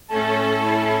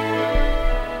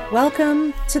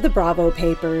Welcome to the Bravo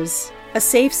Papers, a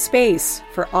safe space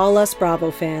for all us Bravo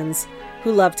fans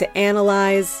who love to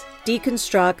analyze,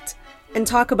 deconstruct, and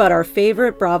talk about our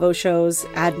favorite Bravo shows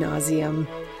ad nauseum.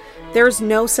 There's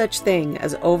no such thing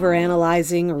as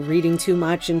overanalyzing or reading too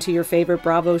much into your favorite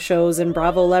Bravo shows and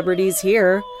Bravo celebrities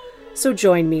here. So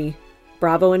join me,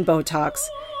 Bravo and Botox,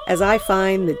 as I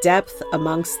find the depth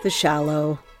amongst the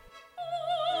shallow.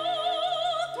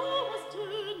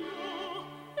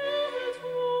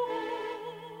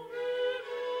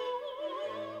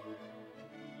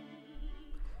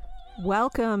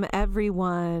 Welcome,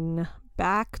 everyone,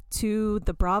 back to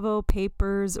the Bravo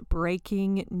Papers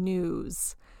Breaking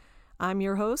News. I'm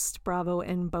your host, Bravo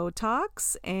and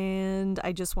Botox, and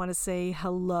I just want to say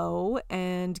hello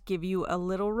and give you a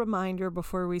little reminder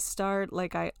before we start.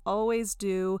 Like I always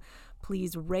do,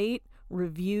 please rate,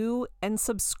 review, and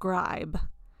subscribe.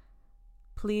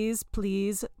 Please,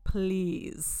 please,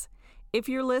 please. If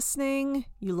you're listening,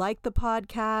 you like the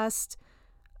podcast,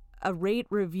 a rate,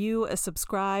 review, a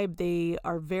subscribe, they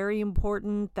are very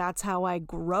important. That's how I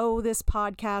grow this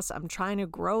podcast. I'm trying to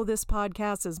grow this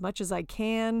podcast as much as I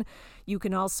can. You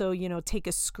can also, take a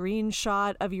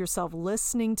screenshot of yourself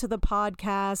listening to the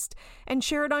podcast and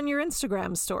share it on your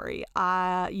Instagram story.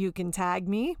 You can tag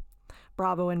me,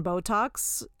 Bravo and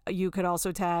Botox. You could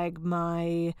also tag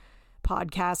my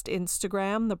podcast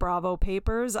Instagram, the Bravo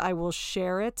Papers. I will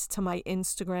share it to my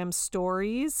Instagram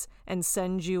stories and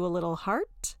send you a little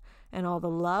heart and all the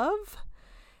love.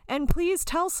 And please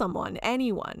tell someone,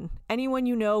 anyone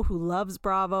you know who loves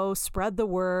Bravo, spread the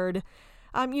word.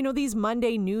 These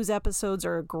Monday news episodes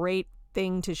are a great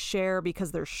thing to share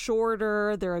because they're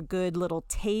shorter. They're a good little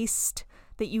taste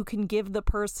that you can give the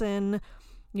person,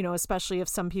 especially if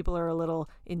some people are a little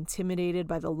intimidated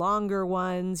by the longer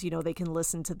ones. They can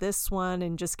listen to this one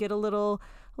and just get a little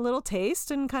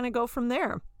taste and kind of go from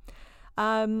there.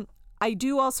 I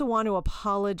do also want to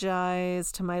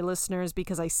apologize to my listeners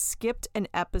because I skipped an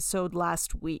episode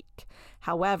last week.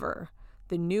 However,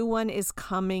 the new one is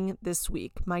coming this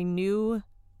week. My new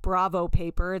Bravo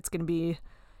paper. It's going to be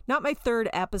not my third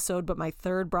episode, but my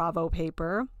third Bravo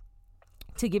paper.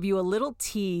 To give you a little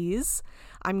tease,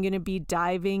 I'm going to be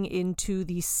diving into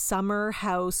the Summer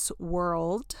House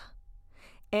world.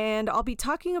 And I'll be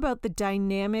talking about the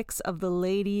dynamics of the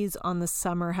ladies on the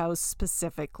Summer House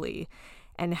specifically,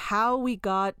 and how we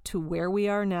got to where we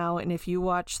are now. And if you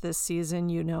watch this season,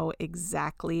 you know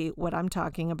exactly what I'm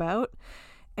talking about.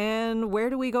 And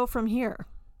where do we go from here?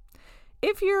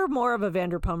 If you're more of a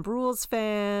Vanderpump Rules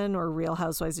fan, or Real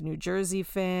Housewives of New Jersey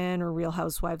fan, or Real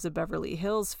Housewives of Beverly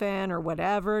Hills fan, or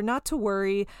whatever, not to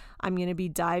worry. I'm going to be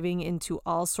diving into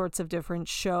all sorts of different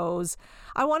shows.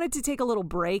 I wanted to take a little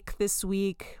break this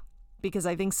week because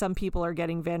I think some people are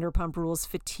getting Vanderpump Rules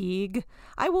fatigue.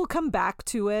 I will come back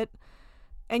to it.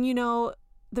 And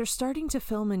they're starting to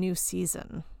film a new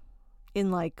season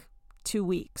in like 2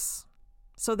 weeks.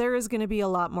 So there is going to be a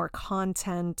lot more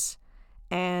content,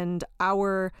 and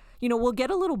we'll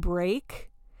get a little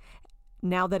break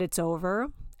now that it's over.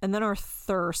 And then our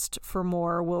thirst for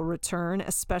more will return,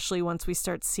 especially once we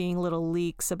start seeing little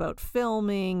leaks about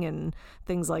filming and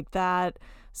things like that.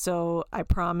 So I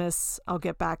promise I'll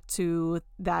get back to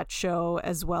that show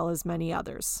as well as many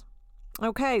others.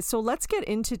 Okay, so let's get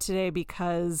into today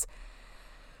because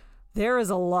there is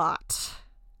a lot.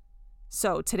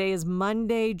 So today is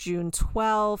Monday, June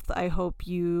 12th. I hope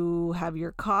you have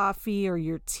your coffee or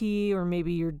your tea, or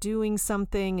maybe you're doing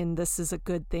something, and this is a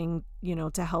good thing,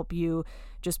 to help you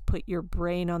just put your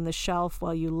brain on the shelf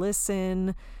while you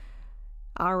listen.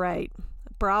 All right.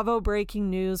 Bravo breaking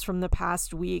news from the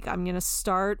past week. I'm going to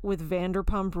start with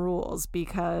Vanderpump Rules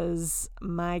because,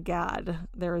 my God,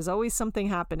 there is always something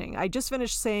happening. I just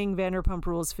finished saying Vanderpump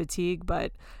Rules fatigue,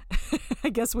 but I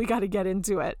guess we got to get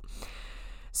into it.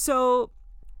 So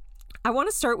I want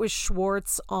to start with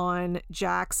Schwartz on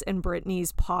Jax and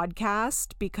Brittany's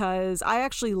podcast because I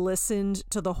actually listened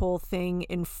to the whole thing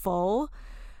in full.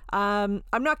 I'm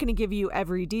not going to give you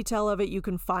every detail of it. You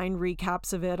can find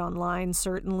recaps of it online,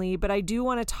 certainly. But I do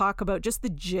want to talk about just the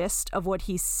gist of what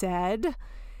he said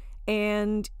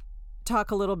and talk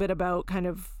a little bit about kind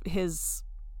of his,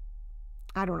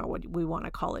 I don't know what we want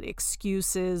to call it,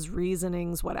 excuses,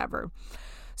 reasonings, whatever.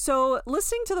 So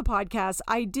listening to the podcast,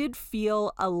 I did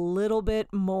feel a little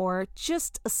bit more,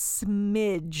 just a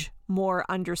smidge more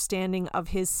understanding of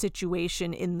his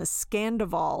situation in the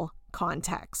Scandoval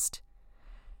context.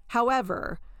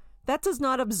 However, that does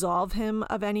not absolve him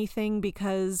of anything,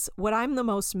 because what I'm the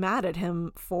most mad at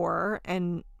him for,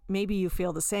 and maybe you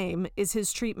feel the same, is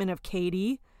his treatment of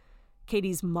Katie,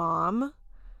 Katie's mom.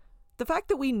 the fact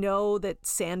that we know that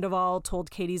Sandoval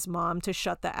told Katie's mom to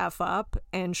shut the F up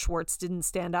and Schwartz didn't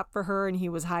stand up for her and he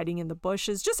was hiding in the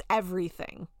bushes, just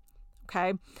everything.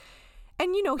 Okay.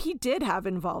 And, he did have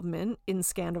involvement in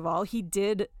Scandoval. He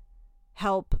did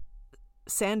help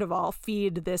Sandoval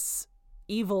feed this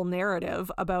evil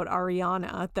narrative about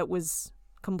Ariana that was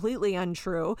completely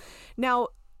untrue. Now,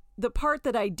 the part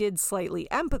that I did slightly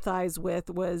empathize with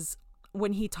was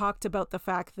when he talked about the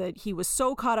fact that he was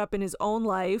so caught up in his own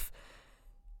life.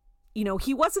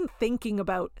 He wasn't thinking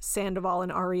about Sandoval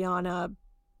and Ariana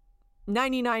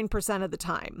 99% of the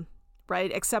time,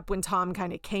 right? Except when Tom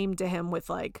kind of came to him with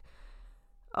like,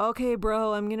 okay,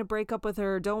 bro, I'm going to break up with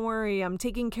her. Don't worry. I'm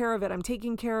taking care of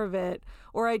it.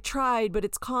 Or I tried, but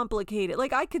it's complicated.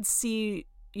 Like I could see,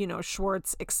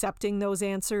 Schwartz accepting those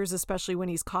answers, especially when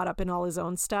he's caught up in all his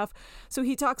own stuff. So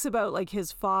he talks about like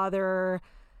his father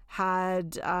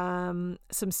had some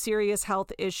serious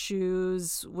health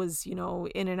issues, was,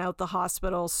 in and out the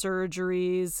hospital,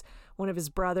 surgeries. One of his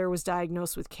brother was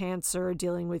diagnosed with cancer,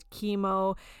 dealing with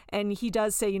chemo. And he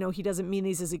does say, he doesn't mean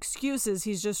these as excuses.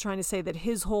 He's just trying to say that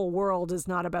his whole world is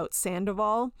not about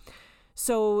Sandoval.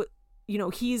 So,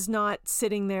 he's not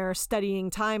sitting there studying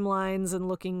timelines and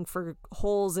looking for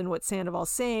holes in what Sandoval's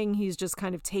saying. He's just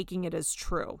kind of taking it as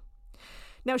true.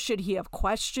 Now, should he have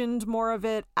questioned more of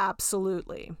it?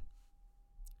 Absolutely.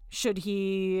 Should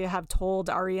he have told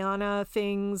Ariana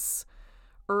things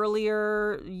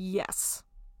earlier? Yes.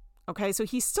 Okay, so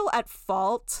he's still at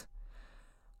fault,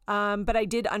 but I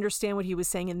did understand what he was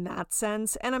saying in that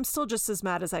sense, and I'm still just as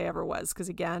mad as I ever was, because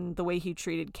again, the way he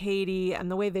treated Katie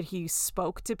and the way that he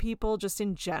spoke to people just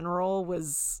in general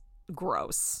was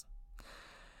gross.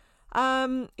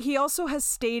 He also has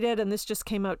stated, and this just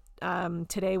came out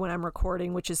today when I'm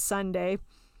recording, which is Sunday,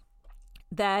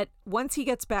 that once he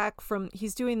gets back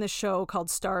he's doing this show called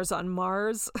Stars on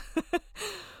Mars,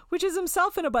 which is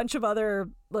himself and a bunch of other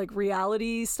like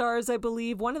reality stars, I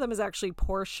believe. One of them is actually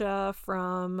Portia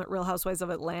from Real Housewives of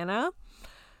Atlanta.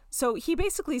 So he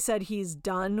basically said he's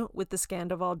done with the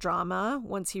Scandoval drama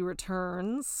once he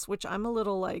returns, which I'm a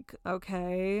little like,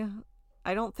 okay,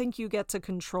 I don't think you get to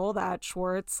control that,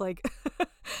 Schwartz. Like,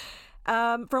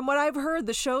 from what I've heard,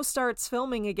 the show starts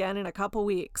filming again in a couple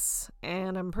weeks,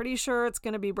 and I'm pretty sure it's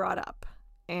going to be brought up.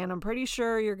 And I'm pretty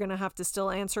sure you're going to have to still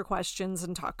answer questions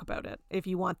and talk about it if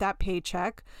you want that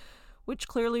paycheck, which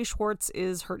clearly Schwartz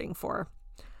is hurting for.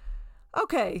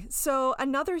 Okay, so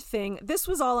another thing, this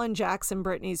was all on Jax and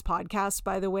Brittany's podcast,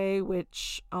 by the way,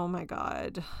 which, oh my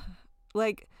God,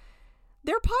 like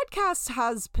their podcast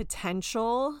has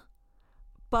potential,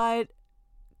 but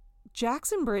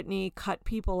Jax and Brittany cut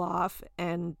people off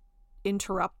and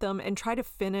interrupt them and try to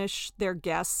finish their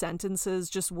guest sentences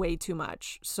just way too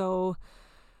much. So,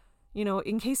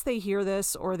 in case they hear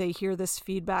this or they hear this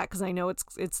feedback, because I know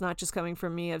it's not just coming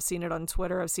from me. I've seen it on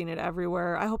Twitter. I've seen it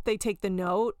everywhere. I hope they take the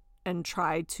note and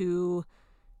try to,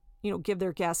 give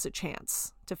their guests a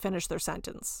chance to finish their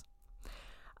sentence.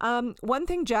 One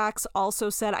thing Jax also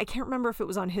said, I can't remember if it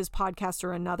was on his podcast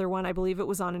or another one. I believe it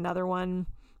was on another one.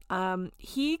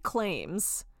 He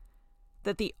claims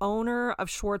that the owner of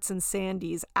Schwartz and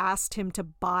Sandy's asked him to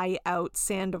buy out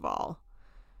Sandoval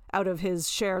out of his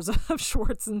shares of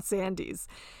Schwartz and Sandy's.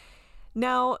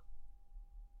 Now,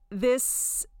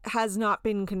 this has not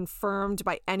been confirmed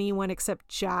by anyone except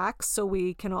Jax, so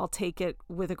we can all take it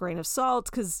with a grain of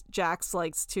salt because Jax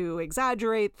likes to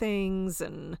exaggerate things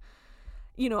and,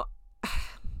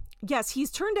 yes,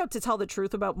 he's turned out to tell the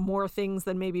truth about more things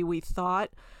than maybe we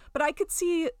thought, but I could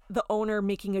see the owner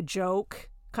making a joke,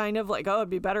 kind of like, oh, it'd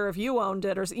be better if you owned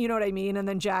it, or you know what I mean? And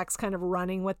then Jax kind of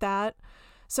running with that.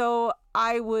 So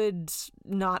I would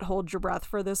not hold your breath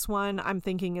for this one. I'm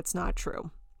thinking it's not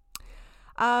true.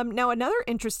 Now, another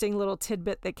interesting little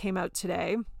tidbit that came out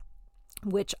today,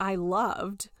 which I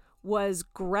loved, was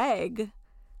Greg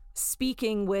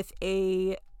speaking with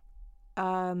a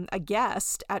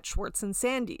guest at Schwartz and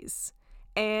Sandy's.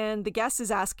 And the guest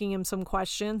is asking him some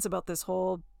questions about this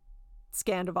whole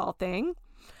Scandoval thing.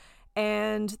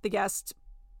 And the guest,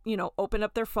 opened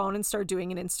up their phone and started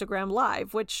doing an Instagram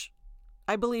live, which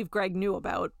I believe Greg knew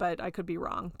about, but I could be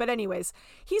wrong. But anyways,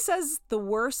 he says the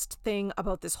worst thing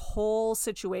about this whole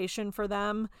situation for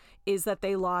them is that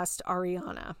they lost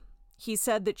Ariana. He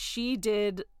said that she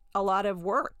did a lot of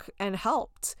work and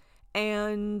helped,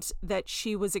 and that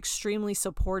she was extremely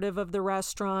supportive of the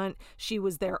restaurant. She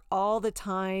was there all the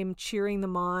time, cheering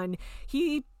them on.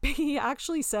 He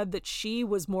actually said that she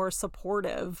was more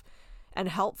supportive and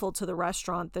helpful to the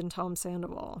restaurant than Tom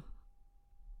Sandoval.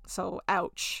 So,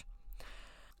 ouch.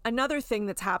 Another thing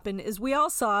that's happened is we all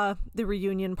saw the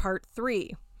reunion part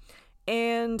 3.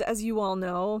 And as you all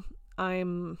know,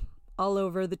 I'm all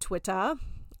over the Twitter,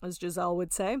 as Giselle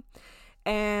would say.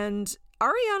 And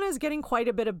Ariana is getting quite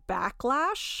a bit of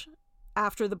backlash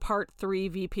after the Part 3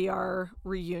 VPR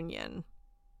reunion.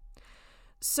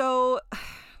 So,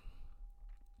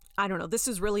 I don't know, this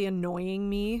is really annoying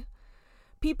me.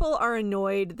 People are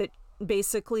annoyed that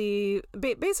basically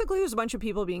there's a bunch of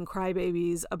people being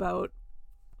crybabies about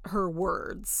her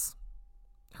words.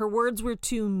 Her words were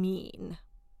too mean.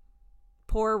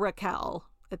 Poor Raquel,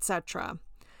 etc.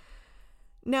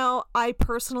 Now, I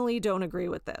personally don't agree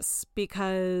with this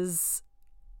because,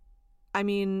 I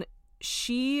mean,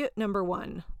 number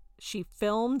one, she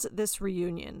filmed this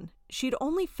reunion. She'd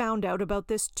only found out about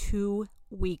this 2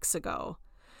 weeks ago.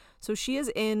 So she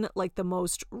is in like the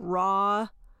most raw,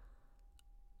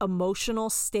 emotional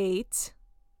state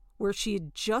where she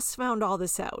had just found all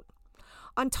this out.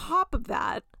 On top of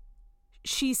that,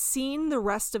 she's seen the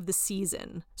rest of the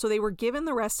season. So they were given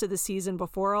the rest of the season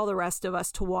before all the rest of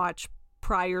us to watch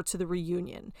prior to the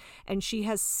reunion. And she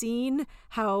has seen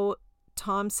how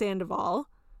Tom Sandoval,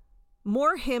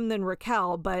 more him than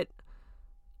Raquel, but,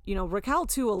 you know, Raquel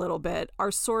too a little bit,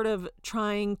 are sort of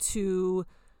trying to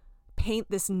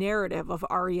paint this narrative of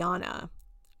Ariana,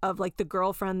 of like the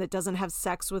girlfriend that doesn't have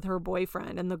sex with her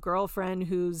boyfriend and the girlfriend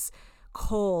who's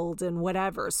cold and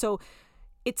whatever. So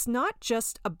it's not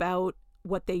just about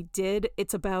what they did.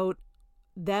 It's about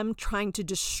them trying to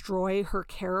destroy her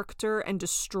character and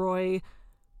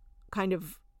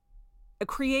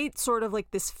create sort of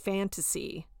like this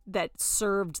fantasy that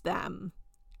served them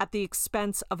at the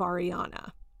expense of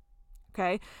Ariana.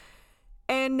 Okay.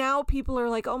 And now people are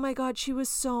like, oh my God, she was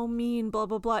so mean, blah,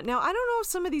 blah, blah. Now, I don't know if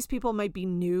some of these people might be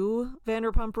new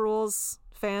Vanderpump Rules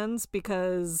fans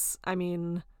because, I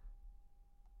mean,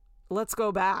 let's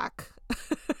go back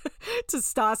to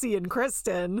Stassi and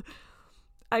Kristen.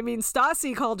 I mean,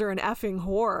 Stassi called her an effing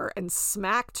whore and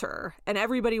smacked her, and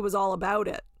everybody was all about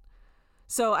it.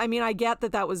 So, I mean, I get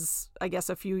that was, I guess,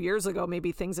 a few years ago.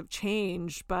 Maybe things have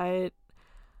changed, but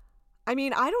I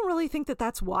mean, I don't really think that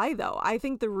that's why, though. I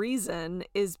think the reason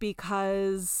is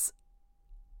because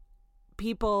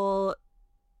people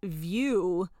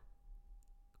view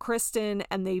Kristen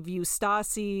and they view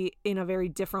Stassi in a very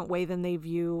different way than they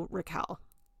view Raquel.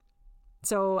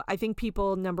 So I think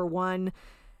people, number one,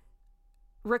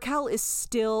 Raquel is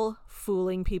still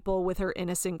fooling people with her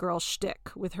innocent girl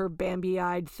shtick, with her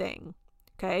Bambi-eyed thing.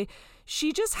 Okay?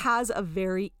 She just has a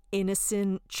very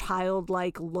innocent,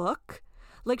 childlike look.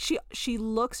 Like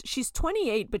she's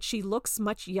 28, but she looks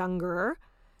much younger.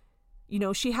 You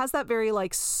know, she has that very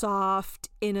like soft,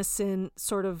 innocent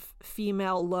sort of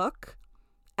female look.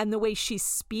 And the way she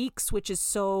speaks, which is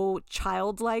so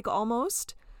childlike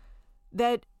almost,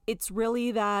 that it's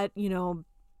really that, you know,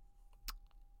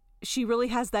 she really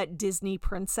has that Disney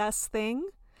princess thing.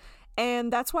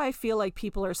 And that's why I feel like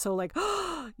people are so like,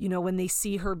 oh, you know, when they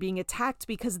see her being attacked,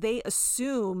 because they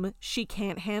assume she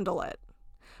can't handle it.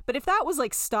 But if that was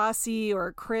like Stassi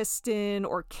or Kristen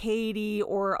or Katie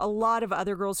or a lot of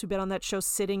other girls who've been on that show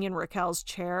sitting in Raquel's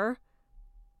chair,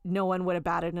 no one would have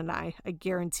batted an eye. I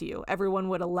guarantee you. Everyone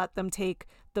would have let them take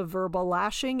the verbal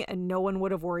lashing and no one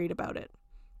would have worried about it.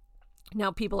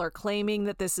 Now people are claiming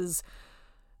that this is,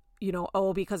 you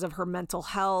know, because of her mental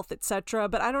health, etc.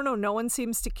 But I don't know. No one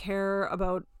seems to care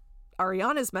about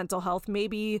Ariana's mental health.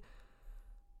 Maybe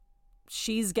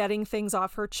she's getting things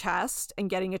off her chest and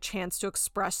getting a chance to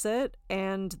express it,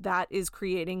 and that is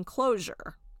creating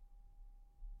closure.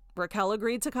 Raquel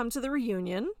agreed to come to the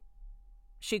reunion.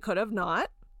 She could have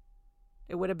not.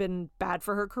 It would have been bad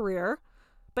for her career,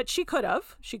 but she could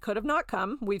have. She could have not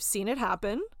come. We've seen it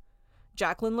happen.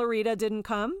 Jacqueline Laurita didn't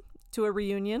come to a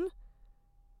reunion.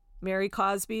 Mary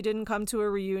Cosby didn't come to a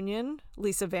reunion.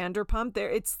 Lisa Vanderpump.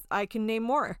 I can name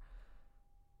more.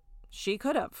 She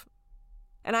could have.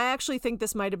 And I actually think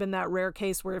this might have been that rare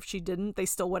case where if she didn't, they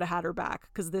still would have had her back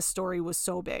because this story was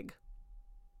so big.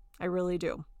 I really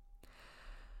do.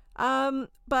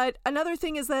 But another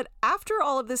thing is that after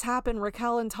all of this happened,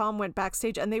 Raquel and Tom went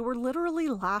backstage and they were literally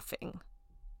laughing.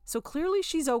 So clearly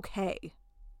she's okay.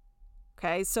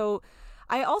 Okay, so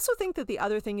I also think that the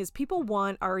other thing is people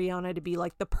want Ariana to be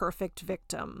like the perfect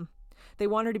victim. They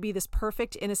want her to be this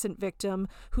perfect, innocent victim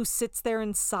who sits there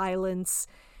in silence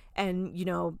and, you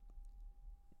know,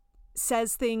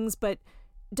 says things but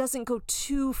doesn't go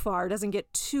too far, doesn't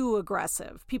get too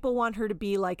aggressive. People want her to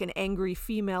be like an angry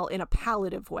female in a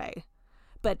palliative way.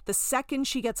 But the second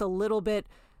she gets a little bit,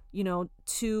 you know,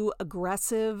 too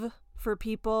aggressive for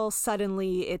people,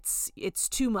 suddenly it's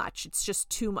too much. It's just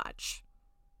too much.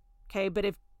 Okay, but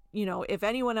if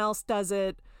anyone else does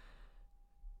it,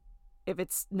 if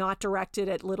it's not directed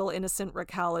at little innocent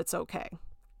Raquel, it's okay.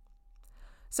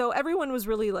 So everyone was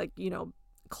really like,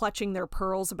 clutching their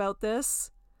pearls about this.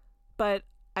 But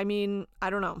I mean, I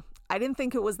don't know. I didn't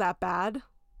think it was that bad.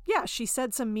 Yeah, she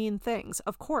said some mean things,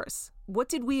 of course. What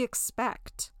did we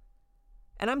expect?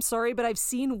 And I'm sorry, but I've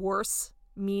seen worse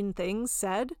mean things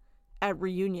said at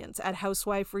reunions, at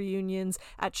housewife reunions,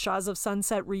 at Shaws of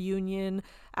Sunset reunion,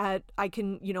 at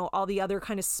all the other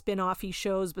kind of spin-offy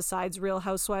shows besides Real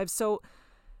Housewives. So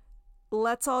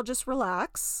let's all just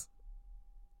relax.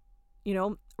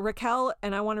 Raquel,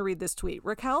 and I want to read this tweet.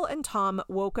 Raquel and Tom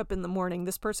woke up in the morning.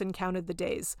 This person counted the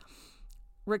days.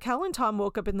 Raquel and Tom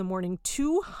woke up in the morning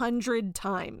 200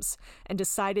 times and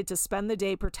decided to spend the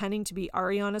day pretending to be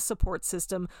Ariana's support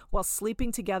system while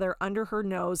sleeping together under her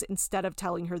nose instead of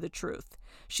telling her the truth.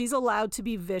 She's allowed to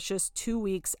be vicious 2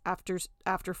 weeks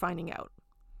after finding out.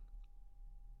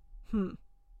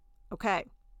 Okay.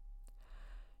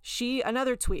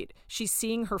 Another tweet. She's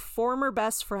seeing her former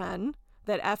best friend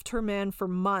that effed her man for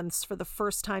months for the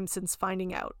first time since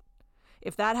finding out.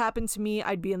 If that happened to me,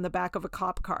 I'd be in the back of a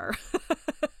cop car.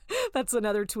 That's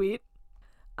another tweet.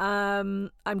 I'm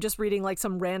just reading like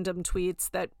some random tweets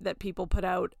that people put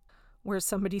out where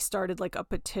somebody started like a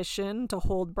petition to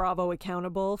hold Bravo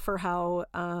accountable for how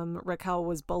Raquel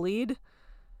was bullied.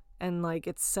 And like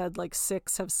it said like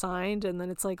 6 have signed, and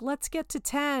then it's like, let's get to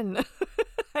 10.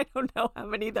 I don't know how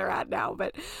many they're at now,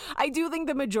 but I do think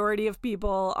the majority of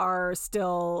people are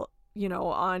still,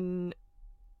 on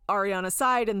Ariana's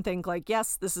side and think like,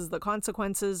 yes, this is the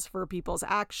consequences for people's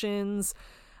actions.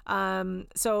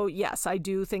 So yes, I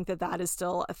do think that is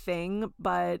still a thing,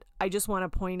 but I just want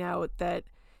to point out that,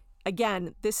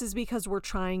 again, this is because we're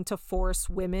trying to force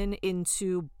women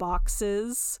into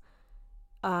boxes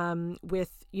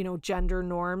with, gender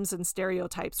norms and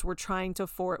stereotypes. We're trying to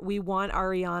we want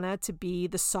Ariana to be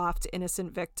the soft,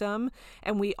 innocent victim.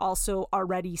 And we also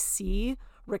already see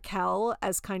Raquel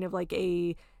as kind of like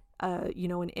an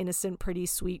innocent, pretty,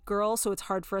 sweet girl. So it's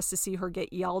hard for us to see her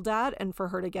get yelled at and for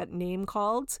her to get name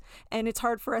called. And it's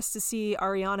hard for us to see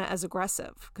Ariana as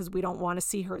aggressive because we don't want to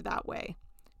see her that way,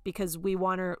 because we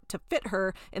want her to fit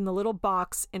her in the little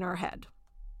box in our head.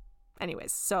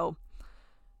 Anyways, so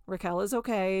Raquel is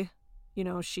okay.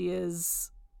 She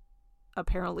is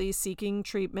apparently seeking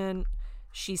treatment.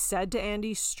 She said to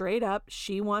Andy straight up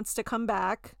she wants to come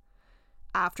back.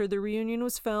 After the reunion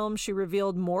was filmed, she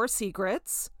revealed more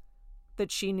secrets that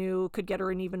she knew could get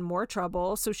her in even more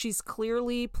trouble. So she's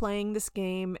clearly playing this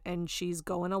game and she's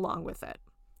going along with it.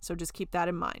 So just keep that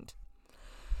in mind.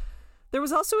 There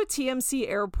was also a TMZ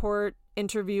airport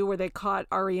interview where they caught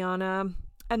Ariana,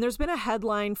 and there's been a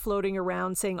headline floating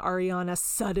around saying Ariana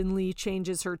suddenly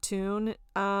changes her tune.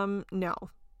 No.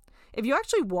 If you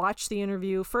actually watch the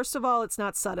interview, first of all, it's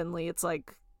not suddenly. It's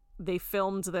like they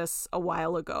filmed this a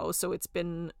while ago. So it's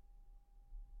been,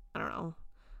 I don't know,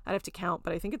 I'd have to count,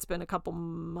 but I think it's been a couple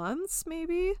months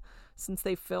maybe since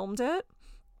they filmed it.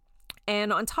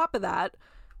 And on top of that,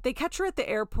 they catch her at the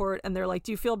airport and they're like,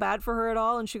 do you feel bad for her at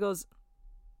all? And she goes,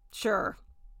 sure.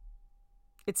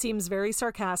 It seems very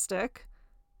sarcastic.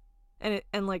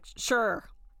 And like, sure.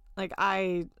 Like,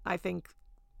 I think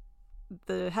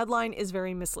the headline is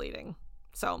very misleading.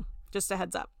 So just a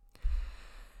heads up.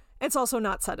 It's also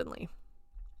not suddenly.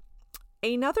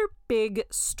 Another big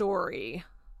story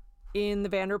in the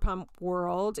Vanderpump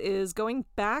world is going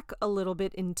back a little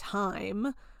bit in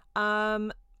time. I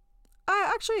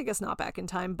guess not back in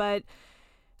time, but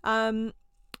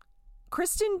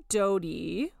Kristen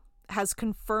Doute has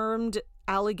confirmed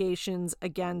allegations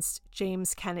against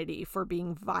James Kennedy for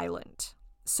being violent.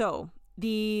 So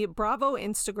the Bravo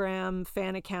Instagram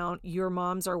fan account, Your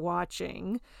Moms Are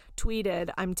Watching, tweeted,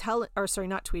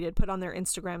 put on their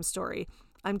Instagram story,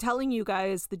 I'm telling you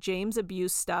guys the James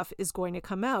abuse stuff is going to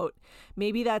come out.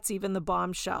 Maybe that's even the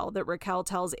bombshell that Raquel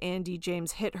tells Andy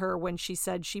James hit her when she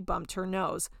said she bumped her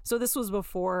nose. So this was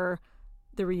before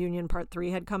the reunion part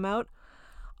 3 had come out.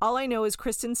 All I know is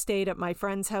Kristen stayed at my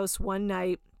friend's house one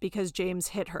night because James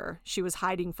hit her. She was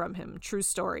hiding from him. True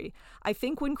story. I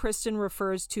think when Kristen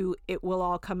refers to it will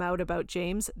all come out about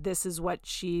James, this is what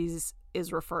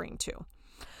is referring to.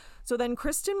 So then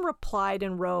Kristen replied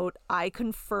and wrote, I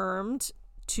confirmed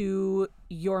to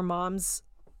Your Moms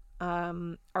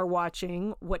Are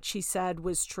Watching what she said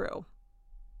was true.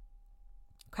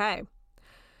 Okay.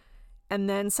 And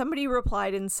then somebody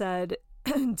replied and said,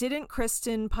 didn't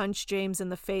Kristen punch James in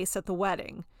the face at the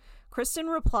wedding? Kristen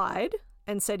replied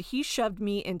and said he shoved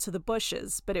me into the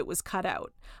bushes, but it was cut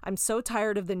out. I'm so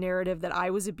tired of the narrative that I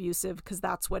was abusive because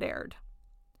that's what aired.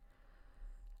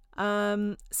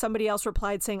 Somebody else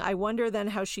replied saying, I wonder then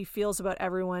how she feels about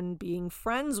everyone being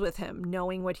friends with him,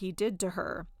 knowing what he did to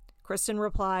her. Kristen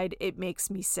replied, it makes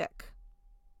me sick.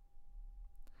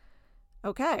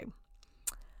 Okay.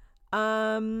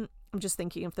 I'm just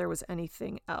thinking if there was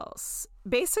anything else.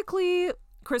 Basically,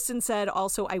 Kristen said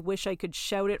also, I wish I could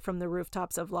shout it from the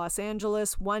rooftops of Los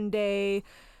Angeles one day.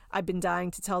 I've been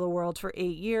dying to tell the world for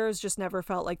 8 years, just never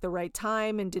felt like the right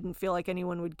time and didn't feel like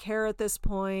anyone would care at this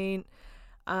point.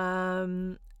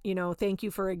 Thank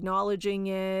you for acknowledging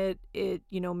it. It,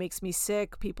 makes me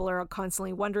sick. People are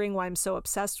constantly wondering why I'm so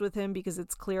obsessed with him because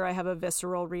it's clear I have a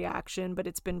visceral reaction, but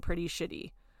it's been pretty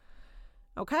shitty.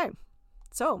 Okay.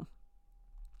 So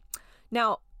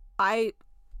now I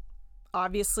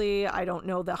don't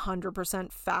know the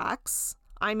 100% facts.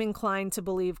 I'm inclined to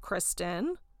believe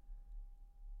Kristen.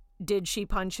 Did she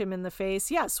punch him in the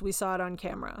face? Yes, we saw it on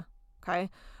camera. Okay.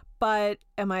 But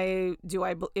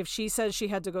if she says she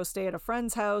had to go stay at a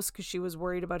friend's house because she was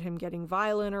worried about him getting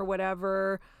violent or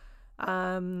whatever.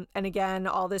 And again,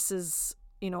 all this is,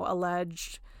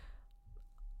 alleged.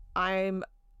 I am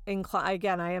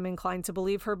inclined to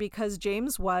believe her because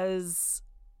James was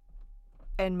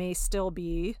and may still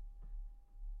be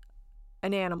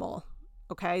an animal.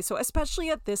 Okay, so especially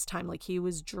at this time, like he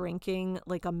was drinking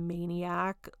like a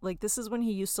maniac. Like this is when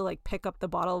he used to like pick up the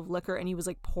bottle of liquor and he was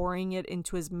like pouring it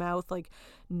into his mouth like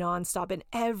nonstop. And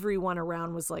everyone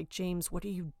around was like, James, what are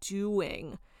you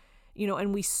doing?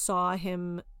 And we saw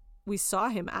him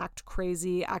act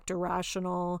crazy, act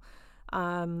irrational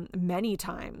many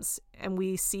times. And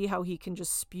we see how he can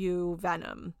just spew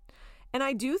venom. And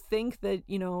I do think that,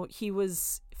 he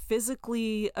was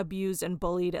physically abused and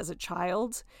bullied as a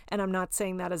child. And I'm not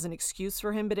saying that as an excuse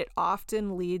for him, but it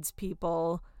often leads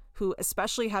people who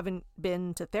especially haven't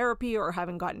been to therapy or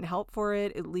haven't gotten help for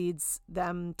it. It leads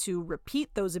them to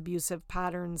repeat those abusive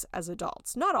patterns as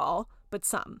adults. Not all, but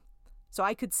some. So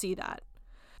I could see that.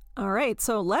 All right.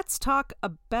 So let's talk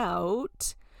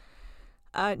about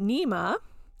Nima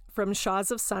from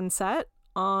Shahs of Sunset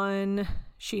on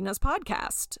Scheana's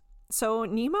podcast. So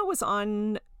Nima was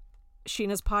on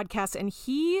Scheana's podcast and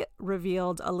he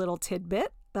revealed a little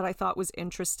tidbit that I thought was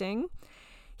interesting.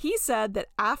 He said that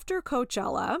after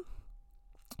Coachella,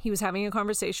 he was having a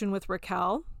conversation with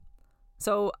Raquel.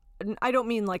 So I don't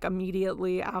mean like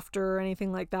immediately after or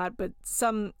anything like that, but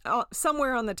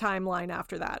somewhere on the timeline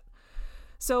after that.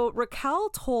 So Raquel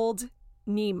told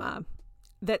Nima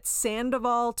that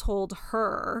Sandoval told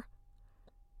her,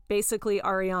 basically,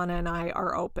 Ariana and I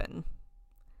are open.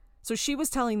 So she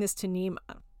was telling this to Nima.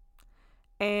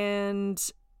 And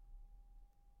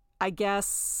I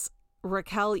guess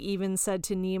Raquel even said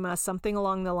to Nima something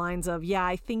along the lines of, yeah,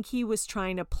 I think he was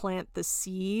trying to plant the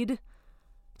seed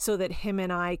so that him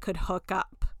and I could hook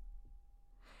up.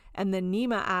 And then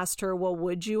Nima asked her, well,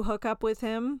 would you hook up with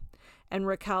him? And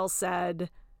Raquel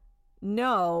said,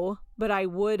 no, but I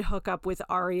would hook up with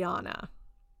Ariana.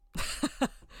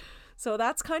 So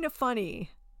that's kind of funny.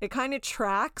 It kind of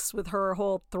tracks with her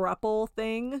whole throuple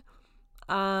thing.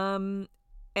 And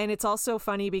it's also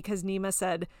funny because Nima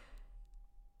said,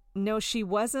 no, she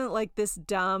wasn't like this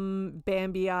dumb,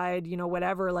 Bambi-eyed,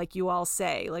 whatever, like you all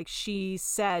say. Like she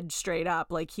said straight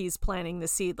up, like he's planting the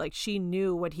seed, like she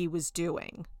knew what he was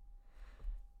doing.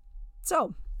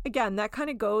 So again, that kind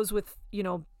of goes with,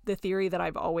 the theory that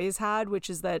I've always had, which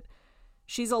is that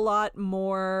she's a lot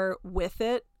more with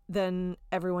it than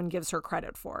everyone gives her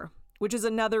credit for, which is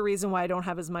another reason why I don't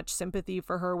have as much sympathy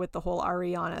for her with the whole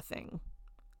Ariana thing.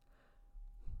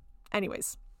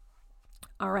 Anyways.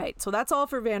 All right. So that's all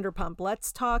for Vanderpump.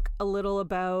 Let's talk a little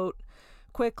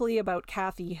quickly about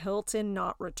Kathy Hilton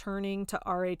not returning to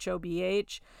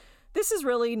RHOBH. This is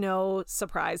really no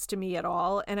surprise to me at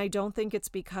all. And I don't think it's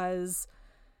because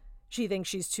she thinks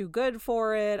she's too good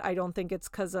for it. I don't think it's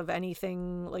because of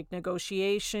anything like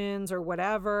negotiations or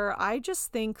whatever. I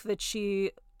just think that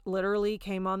she literally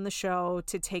came on the show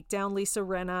to take down Lisa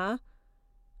Rinna.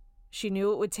 She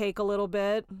knew it would take a little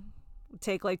bit.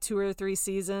 Take like 2 or 3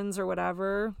 seasons or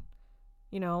whatever,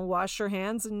 wash her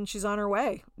hands and she's on her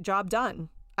way. Job done.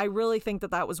 I really think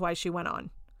that was why she went on.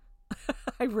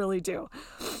 I really do.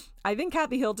 I think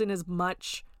Kathy Hilton is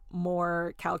much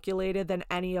more calculated than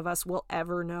any of us will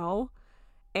ever know.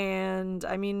 And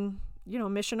I mean,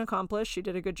 mission accomplished. She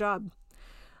did a good job.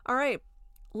 All right.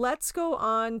 Let's go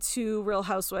on to Real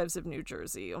Housewives of New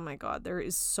Jersey. Oh my God, there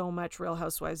is so much Real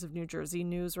Housewives of New Jersey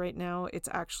news right now. It's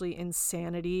actually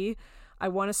insanity. I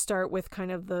want to start with kind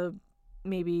of the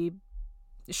maybe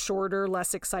shorter,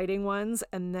 less exciting ones,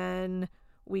 and then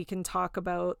we can talk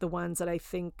about the ones that I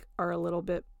think are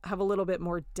have a little bit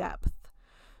more depth.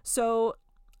 So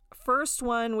first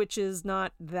one, which is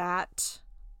not that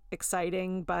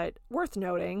exciting, but worth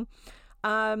noting,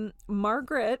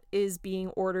 Margaret is being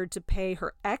ordered to pay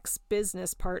her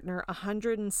ex-business partner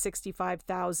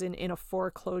 $165,000 in a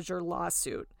foreclosure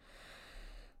lawsuit.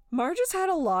 Marge has had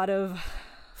a lot of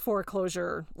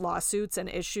foreclosure lawsuits and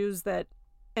issues that,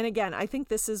 and again, I think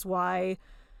this is why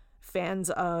fans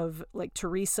of like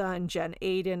Teresa and Jen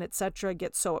Aydin, etc.,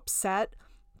 get so upset,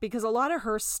 because a lot of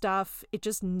her stuff, it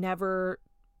just never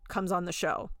comes on the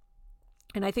show.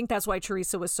 And I think that's why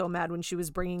Teresa was so mad when she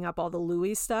was bringing up all the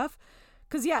Louis stuff.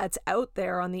 Because, yeah, it's out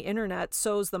there on the internet.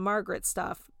 So's the Margaret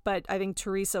stuff. But I think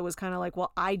Teresa was kind of like,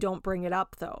 well, I don't bring it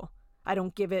up, though. I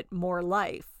don't give it more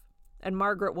life. And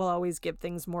Margaret will always give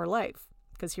things more life.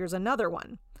 Because here's another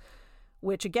one,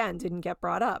 which, again, didn't get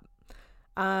brought up.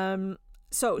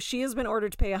 So she has been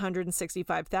ordered to pay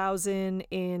 $165,000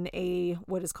 in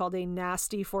what is called a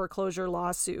nasty foreclosure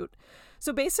lawsuit.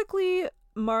 So basically,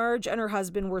 Marge and her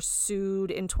husband were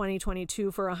sued in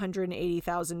 2022 for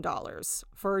 $180,000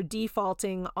 for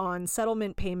defaulting on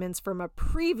settlement payments from a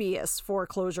previous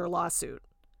foreclosure lawsuit.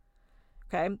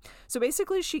 Okay, so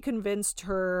basically she convinced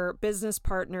her business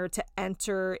partner to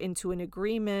enter into an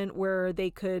agreement where they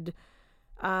could,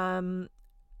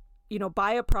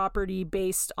 buy a property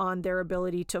based on their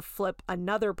ability to flip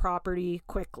another property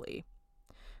quickly.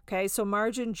 Okay, so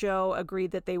Marge and Joe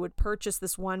agreed that they would purchase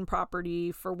this one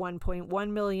property for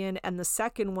 $1.1 million and the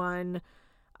second one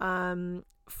for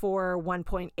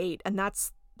 $1.8, and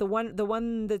that's the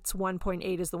one that's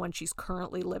 $1.8 is the one she's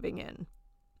currently living in.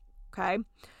 Okay,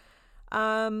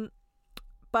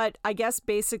 but I guess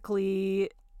basically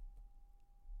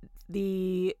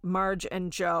the Marge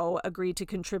and Joe agreed to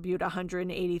contribute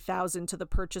 $180,000 to the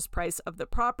purchase price of the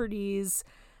properties,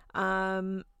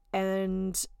 and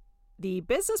the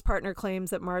business partner claims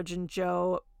that Marge and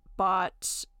Joe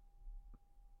bought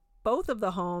both of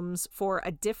the homes for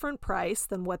a different price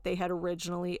than what they had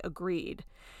originally agreed.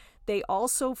 They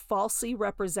also falsely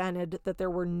represented that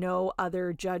there were no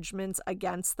other judgments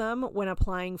against them when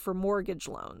applying for mortgage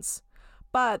loans.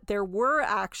 But there were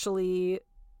actually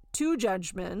 2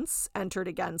 judgments entered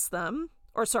against them.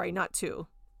 Or sorry, not 2.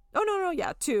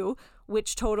 Oh, 2,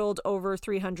 which totaled over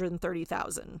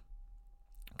 $330,000.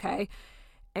 Okay.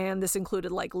 And this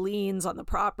included like liens on the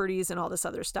properties and all this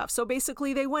other stuff. So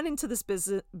basically they went into this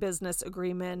business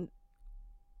agreement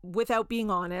without being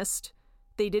honest.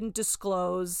 They didn't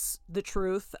disclose the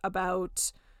truth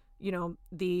about,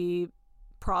 the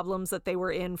problems that they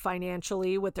were in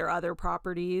financially with their other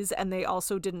properties. And they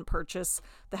also didn't purchase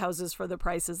the houses for the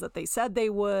prices that they said they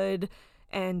would,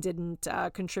 and didn't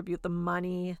contribute the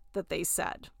money that they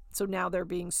said. So now they're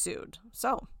being sued.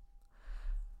 So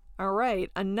all right.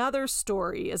 Another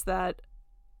story is that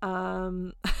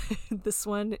this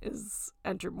one is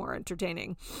more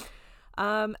entertaining.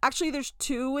 Actually, there's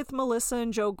 2 with Melissa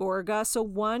and Joe Gorga. So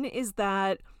one is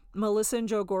that Melissa and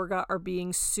Joe Gorga are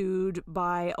being sued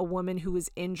by a woman who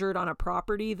was injured on a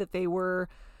property that they were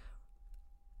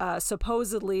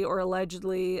supposedly or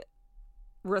allegedly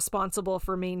responsible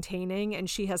for maintaining, and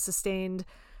she has sustained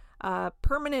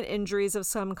permanent injuries of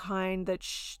some kind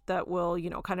that will,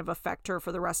 kind of affect her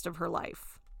for the rest of her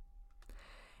life.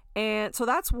 And so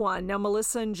that's one. Now,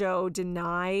 Melissa and Joe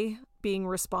deny being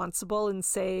responsible and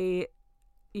say,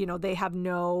 they have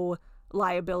no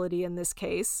liability in this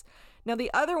case. Now,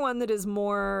 the other one that is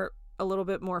a little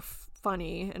bit more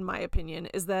funny, in my opinion,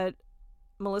 is that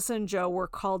Melissa and Joe were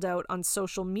called out on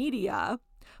social media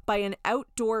by an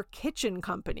outdoor kitchen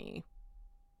company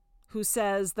who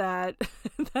says that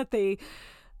they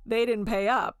didn't pay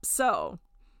up. So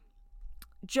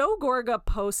Joe Gorga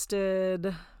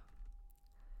posted,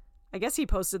 I guess he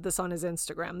posted this on his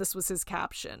Instagram. This was his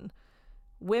caption.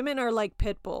 "Women are like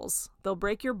pit bulls. They'll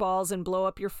break your balls and blow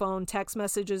up your phone text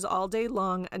messages all day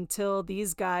long until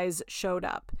these guys showed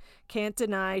up. Can't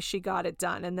deny she got it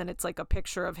done." And then it's like a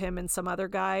picture of him and some other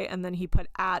guy. And then he put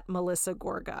at Melissa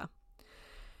Gorga.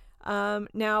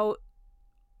 Now,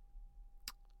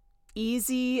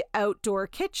 Easy Outdoor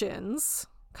Kitchens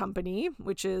Company,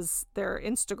 which is their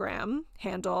Instagram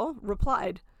handle,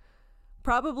 replied,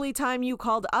 "Probably time you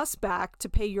called us back to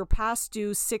pay your past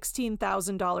due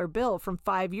 $16,000 bill from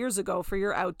 5 years ago for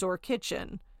your outdoor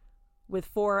kitchen," with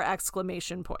 4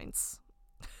 exclamation points.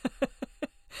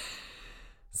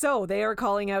 So they are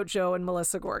calling out Joe and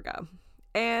Melissa Gorga.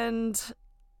 And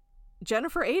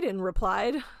Jennifer Aydin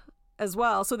replied as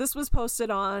well. So this was posted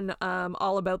on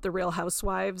All About the Real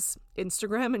Housewives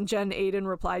Instagram, and Jen Aydin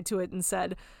replied to it and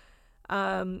said,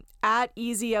 at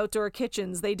Easy Outdoor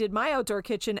Kitchens, they did my outdoor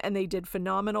kitchen and they did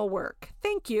phenomenal work.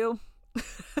 Thank you.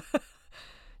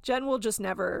 Jen will just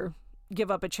never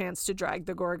give up a chance to drag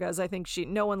the Gorgas. I think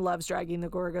no one loves dragging the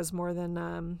Gorgas more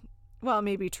than,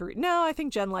 maybe Teresa. No, I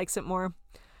think Jen likes it more.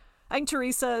 I think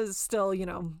Teresa is still,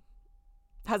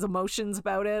 has emotions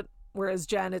about it. Whereas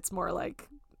Jen, it's more like,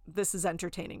 this is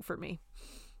entertaining for me.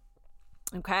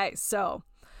 Okay, so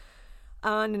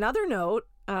On another note,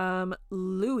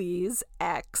 Louis'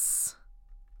 ex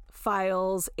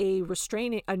files a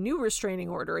new restraining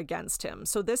order against him.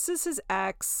 So this is his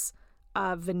ex,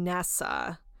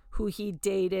 Vanessa, who he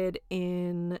dated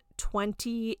in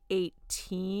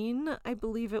 2018, I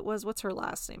believe it was. What's her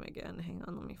last name again? Hang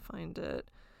on, let me find it.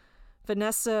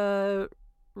 Vanessa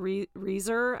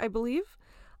Reiser, I believe.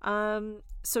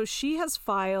 So she has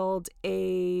filed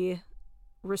a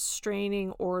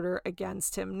restraining order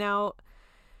against him. Now,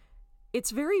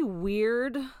 it's very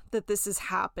weird that this is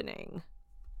happening.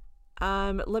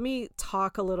 Let me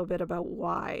talk a little bit about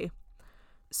why.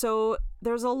 So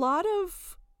there's a lot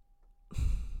of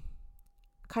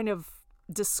kind of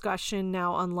discussion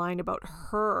now online about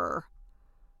her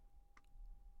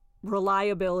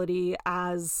reliability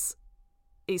as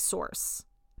a source.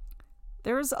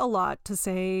 There's a lot to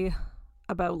say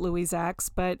about Louis' ex,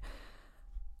 but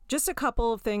just a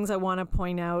couple of things I want to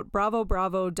point out.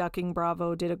 Bravo, Ducking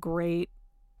Bravo did a great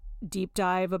deep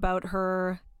dive about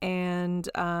her. And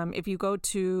if you go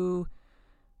to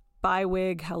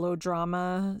Bywig Hello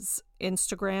Drama's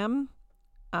Instagram,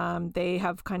 they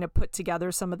have kind of put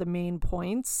together some of the main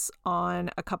points on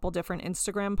a couple different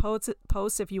Instagram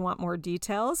posts if you want more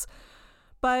details.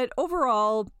 But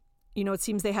overall, it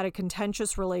seems they had a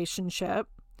contentious relationship.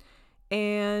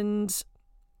 And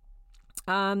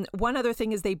one other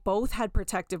thing is they both had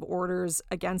protective orders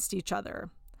against each other.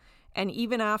 And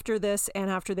even after this and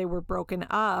after they were broken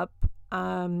up,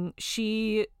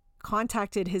 she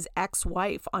contacted his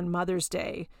ex-wife on Mother's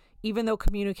Day, even though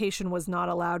communication was not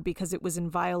allowed because it was in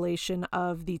violation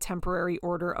of the temporary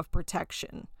order of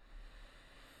protection.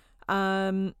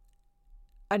 Another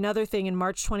thing, in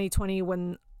March 2020,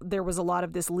 when there was a lot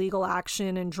of this legal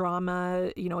action and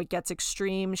drama, it gets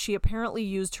extreme, she apparently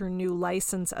used her new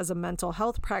license as a mental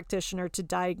health practitioner to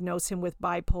diagnose him with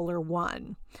bipolar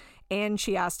 1, and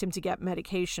she asked him to get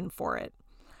medication for it.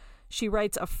 She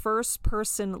writes a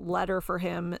first-person letter for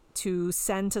him to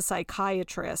send to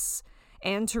psychiatrists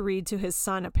and to read to his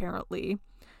son, apparently.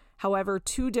 However,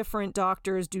 2 different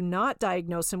doctors do not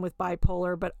diagnose him with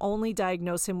bipolar, but only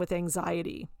diagnose him with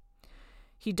anxiety.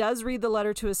 He does read the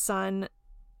letter to his son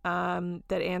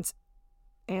that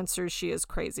answers she is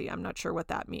crazy. I'm not sure what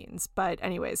that means. But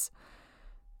anyways,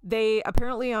 they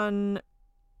apparently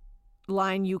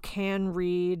online you can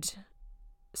read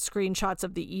screenshots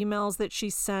of the emails that she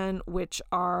sent, which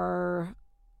are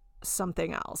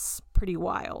something else, pretty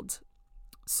wild.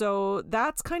 So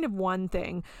that's kind of one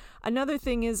thing. Another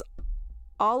thing is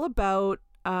all about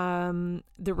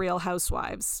the Real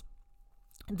Housewives.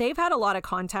 They've had a lot of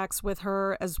contacts with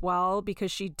her as well,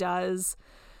 because she does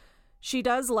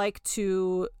like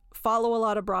to follow a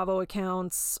lot of Bravo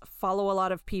accounts, follow a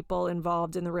lot of people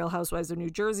involved in the Real Housewives of New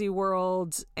Jersey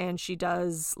world, and she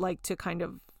does like to kind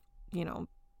of,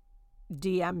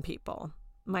 DM people,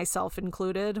 myself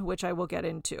included, which I will get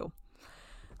into.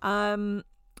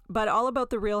 But All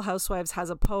About the Real Housewives has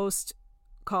a post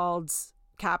called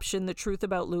caption, "The Truth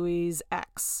About Louis'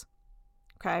 Ex."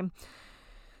 Okay.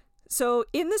 So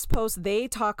in this post, they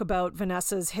talk about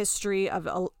Vanessa's history of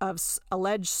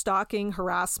alleged stalking,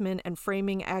 harassment, and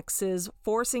framing exes,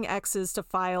 forcing exes to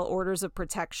file orders of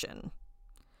protection.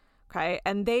 Okay.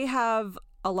 And they have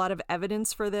a lot of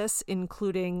evidence for this,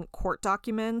 including court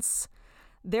documents.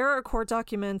 There are court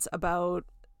documents about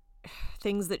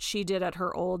things that she did at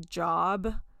her old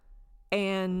job,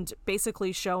 and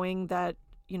basically showing that,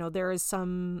 there is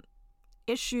some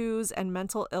issues and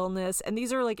mental illness. And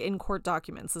these are like in court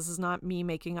documents. This is not me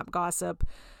making up gossip,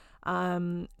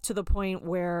 to the point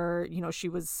where, she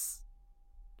was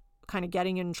kind of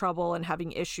getting in trouble and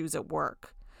having issues at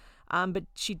work. But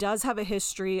she does have a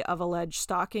history of alleged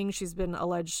stalking. She's been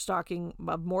alleged stalking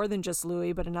of more than just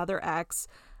Louis, but another ex,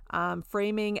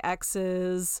 framing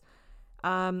exes.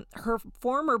 Her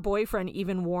former boyfriend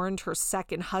even warned her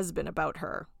second husband about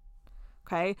her.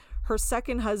 Okay. Her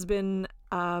second husband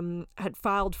had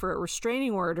filed for a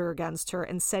restraining order against her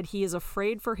and said he is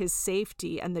afraid for his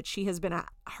safety and that she has been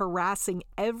harassing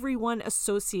everyone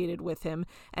associated with him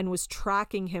and was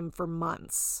tracking him for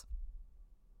months.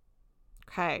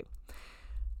 Okay.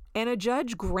 And a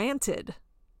judge granted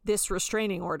this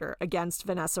restraining order against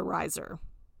Vanessa Reiser.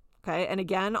 Okay. And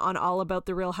again, on All About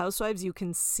the Real Housewives, you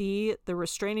can see the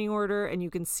restraining order and you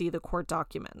can see the court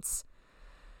documents.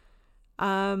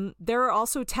 There are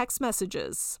also text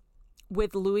messages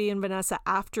with Louis and Vanessa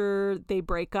after they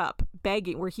break up,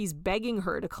 where he's begging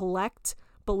her to collect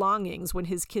belongings when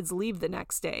his kids leave the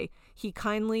next day. He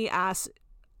kindly asks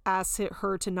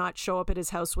her to not show up at his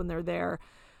house when they're there.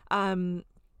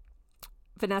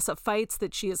 Vanessa fights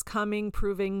that she is coming,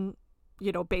 proving,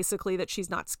 basically that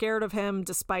she's not scared of him,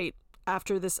 despite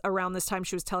around this time,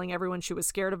 she was telling everyone she was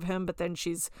scared of him, but then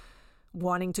she's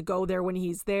wanting to go there when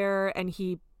he's there, and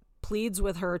he pleads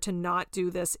with her to not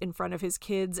do this in front of his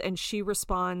kids, and she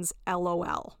responds,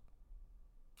 LOL.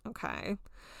 Okay.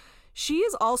 She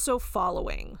is also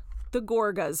following the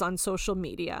Gorgas on social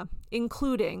media,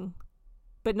 including,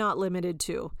 but not limited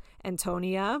to,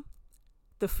 Antonia,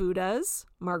 the Fudas,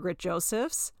 Margaret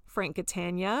Josephs, Frank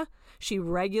Catania. She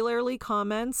regularly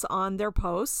comments on their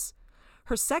posts.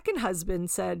 Her second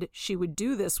husband said she would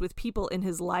do this with people in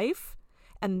his life,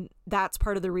 and that's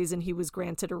part of the reason he was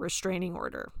granted a restraining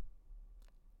order.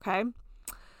 Okay?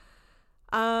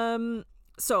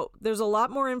 So there's a lot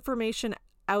more information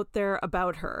out there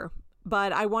about her,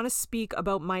 but I want to speak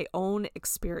about my own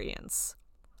experience.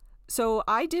 So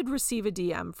I did receive a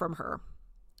DM from her.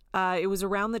 It was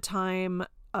around the time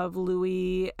of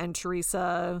Louis and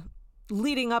Teresa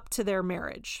leading up to their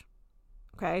marriage.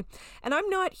 Okay. And I'm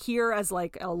not here as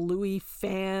like a Louis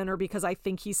fan or because I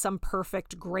think he's some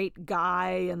perfect, great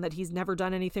guy and that he's never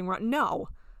done anything wrong. No,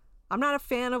 I'm not a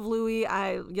fan of Louis.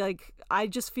 I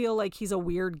just feel like he's a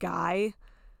weird guy.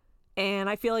 And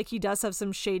I feel like he does have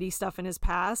some shady stuff in his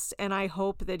past. And I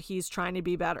hope that he's trying to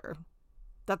be better.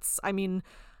 And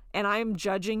I'm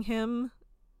judging him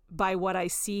by what I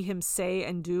see him say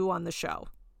and do on the show.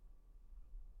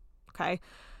 Okay.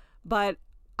 But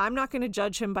I'm not going to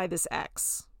judge him by this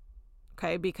ex.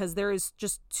 Okay. Because there is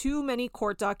just too many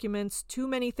court documents, too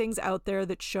many things out there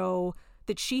that show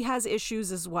that she has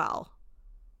issues as well.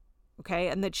 Okay.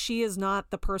 And that she is not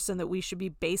the person that we should be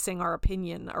basing our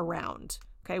opinion around.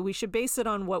 Okay. We should base it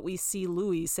on what we see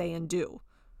Louis say and do.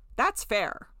 That's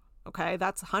fair. Okay.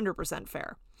 That's 100%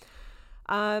 fair.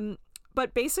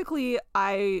 But basically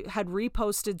I had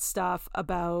reposted stuff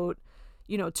about,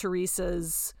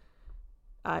 Teresa's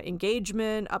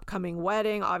engagement, upcoming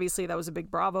wedding. Obviously that was a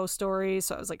big Bravo story.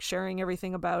 So I was like sharing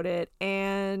everything about it.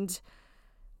 And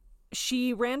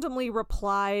she randomly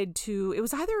replied to, it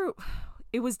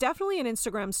was definitely an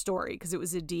Instagram story because it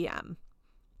was a DM.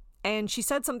 And she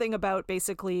said something about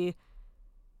basically,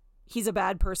 he's a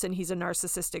bad person. He's a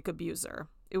narcissistic abuser.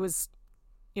 It was,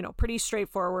 pretty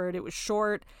straightforward. It was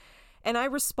short. And I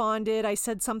responded, I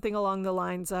said something along the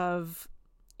lines of,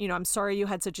 I'm sorry you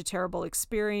had such a terrible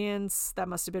experience. That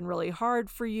must have been really hard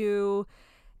for you.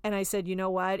 And I said, you know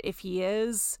what? If he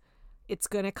is, it's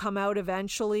going to come out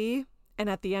eventually. And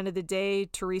at the end of the day,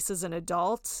 Teresa's an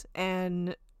adult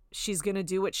and she's going to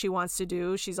do what she wants to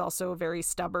do. She's also very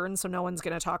stubborn, so no one's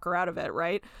going to talk her out of it,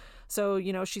 right? So,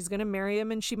 she's going to marry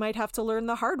him and she might have to learn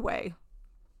the hard way.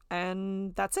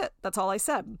 And that's it. That's all I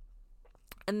said.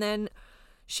 And then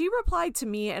she replied to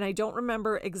me, and I don't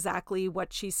remember exactly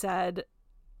what she said,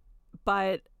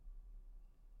 but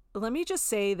let me just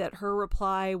say that her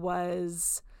reply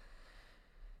was,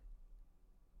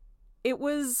 it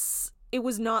was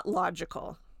not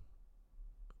logical.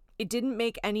 It didn't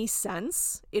make any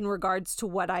sense in regards to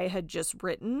what I had just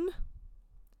written.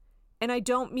 And I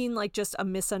don't mean like just a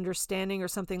misunderstanding or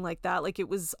something like that. Like it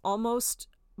was almost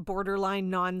borderline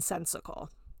nonsensical.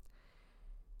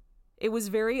 It was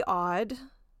very odd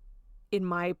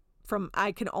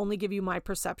I can only give you my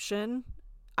perception.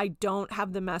 I don't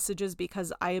have the messages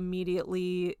because I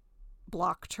immediately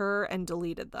blocked her and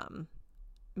deleted them.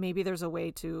 Maybe there's a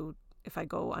way to, if I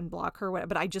go unblock her,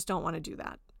 but I just don't want to do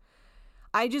that.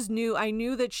 I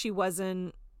knew that she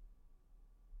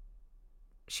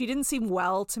didn't seem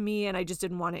well to me and I just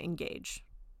didn't want to engage.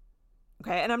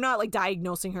 Okay. And I'm not like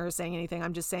diagnosing her or saying anything.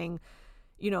 I'm just saying,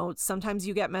 sometimes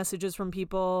you get messages from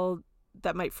people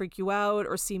that might freak you out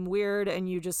or seem weird and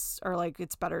you just are like,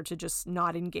 it's better to just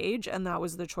not engage. And that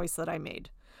was the choice that I made.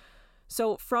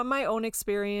 So from my own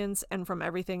experience and from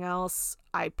everything else,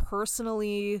 I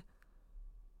personally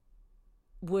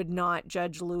would not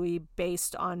judge Louis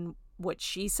based on what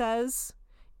she says.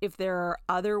 If there are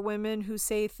other women who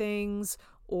say things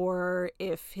or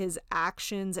if his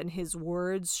actions and his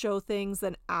words show things,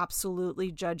 then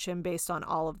absolutely judge him based on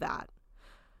all of that.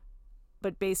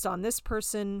 But based on this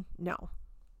person, no.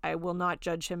 I will not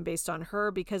judge him based on her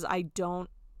because I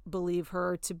don't believe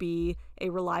her to be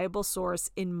a reliable source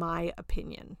in my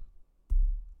opinion.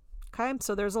 Okay,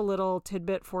 so there's a little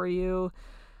tidbit for you,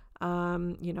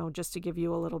 just to give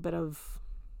you a little bit of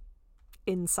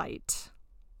insight.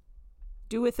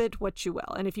 Do with it what you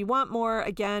will. And if you want more,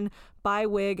 again, buy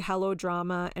Wig, Hello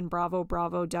Drama, and Bravo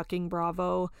Bravo, Ducking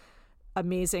Bravo.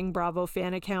 Amazing Bravo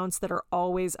fan accounts that are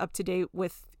always up to date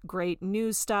with great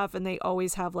news stuff, and they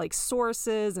always have like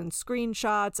sources and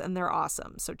screenshots, and they're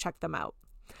awesome. So check them out.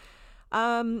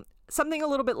 Something a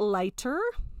little bit lighter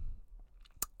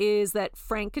is that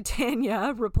Frank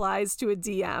Catania replies to a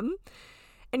DM,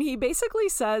 and he basically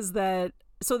says that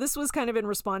so this was kind of in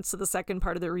response to the second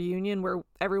part of the reunion where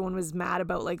everyone was mad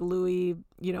about like Louis,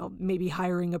 maybe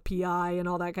hiring a PI and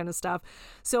all that kind of stuff.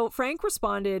 So Frank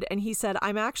responded and he said,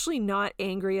 "I'm actually not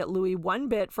angry at Louis one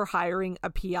bit for hiring a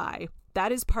PI.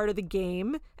 That is part of the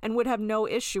game and would have no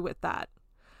issue with that."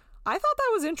 I thought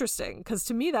that was interesting because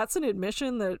to me, that's an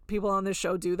admission that people on this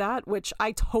show do that, which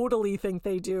I totally think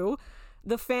they do.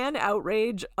 The fan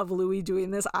outrage of Louis doing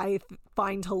this, I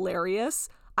find hilarious.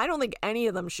 I don't think any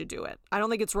of them should do it. I don't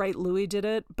think it's right Louis did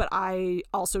it, but I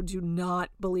also do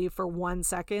not believe for 1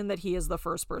 second that he is the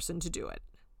first person to do it.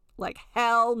 Like,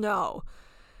 hell no.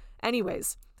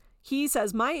 Anyways, he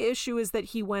says, "My issue is that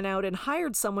he went out and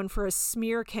hired someone for a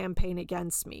smear campaign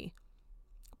against me.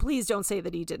 Please don't say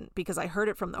that he didn't, because I heard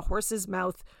it from the horse's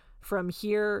mouth. From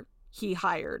here, he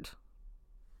hired."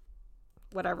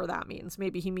 Whatever that means.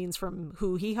 Maybe he means from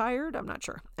who he hired. I'm not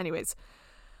sure. Anyways,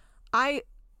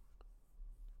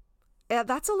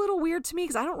 that's a little weird to me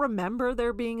because I don't remember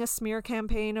there being a smear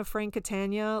campaign of Frank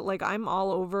Catania. Like, I'm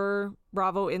all over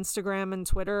Bravo Instagram and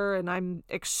Twitter, and I'm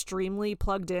extremely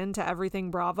plugged into everything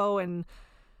Bravo. And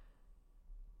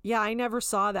yeah, I never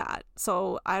saw that.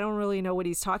 So I don't really know what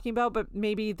he's talking about, but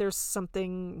maybe there's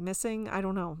something missing. I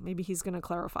don't know. Maybe he's going to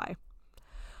clarify.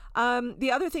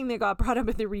 The other thing that got brought up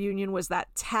at the reunion was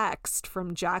that text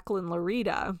from Jacqueline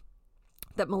Laurita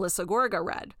that Melissa Gorga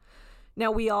read.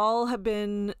 Now, we all have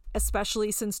been,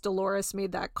 especially since Dolores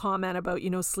made that comment about,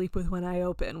 sleep with one eye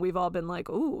open, we've all been like,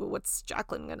 ooh, what's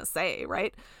Jacqueline going to say,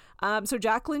 right? So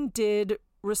Jacqueline did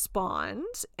respond,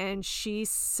 and she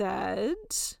said,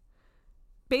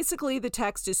 basically, the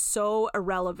text is so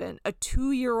irrelevant. A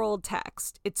 2-year-old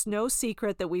text. It's no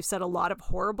secret that we've said a lot of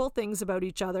horrible things about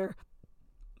each other,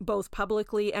 both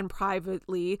publicly and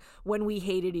privately, when we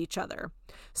hated each other.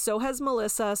 So has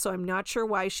Melissa, so I'm not sure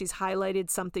why she's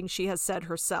highlighted something she has said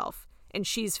herself. And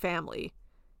she's family.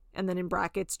 And then in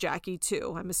brackets, Jackie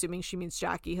too. I'm assuming she means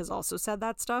Jackie has also said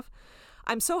that stuff.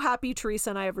 "I'm so happy Teresa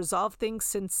and I have resolved things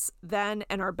since then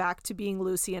and are back to being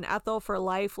Lucy and Ethel for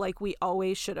life like we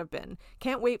always should have been.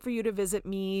 Can't wait for you to visit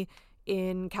me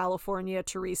in California,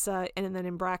 Teresa." And then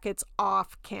in brackets,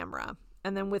 "off camera."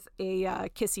 And then with a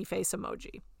kissy face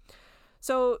emoji.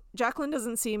 So Jacqueline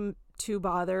doesn't seem too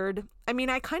bothered. I mean,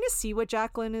 I kind of see what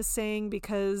Jacqueline is saying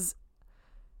because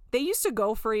they used to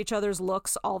go for each other's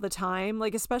looks all the time,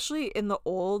 like especially in the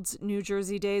old New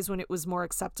Jersey days when it was more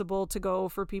acceptable to go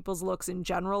for people's looks in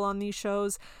general on these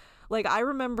shows. Like, I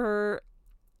remember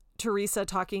Teresa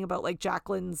talking about like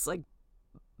Jacqueline's like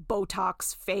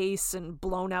Botox face and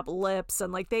blown up lips,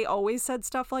 and like they always said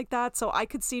stuff like that. So I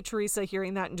could see Teresa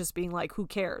hearing that and just being like, who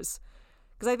cares?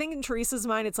 Because I think in Teresa's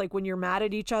mind, it's like when you're mad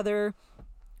at each other,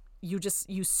 you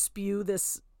spew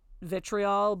this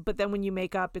vitriol, but then when you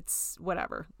make up, it's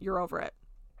whatever, you're over it.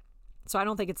 So I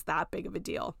don't think it's that big of a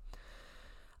deal.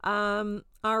 All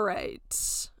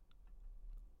right.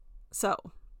 So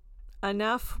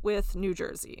enough with New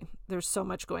Jersey. There's so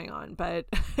much going on, but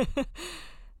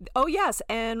oh yes.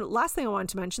 And last thing I wanted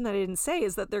to mention that I didn't say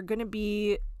is that they're going to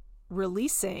be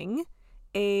releasing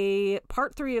a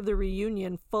part 3 of the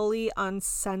reunion fully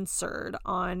uncensored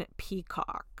on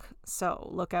Peacock. So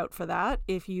look out for that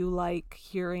if you like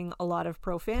hearing a lot of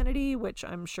profanity, which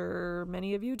I'm sure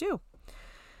many of you do.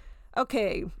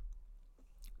 Okay,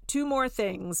 2 more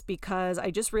things because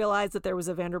I just realized that there was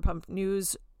a Vanderpump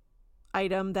News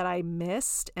item that I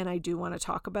missed and I do want to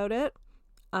talk about it.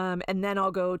 And then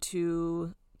I'll go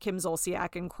to Kim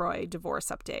Zolciak and Croy divorce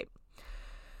update.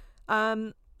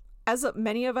 As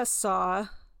many of us saw,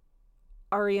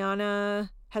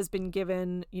 Ariana has been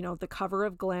given, the cover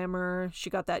of Glamour. She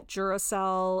got that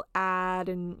Duracell ad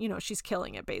and, she's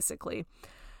killing it basically.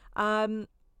 But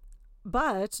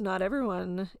not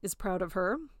everyone is proud of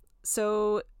her.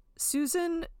 So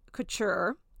Susan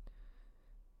Couture,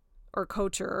 or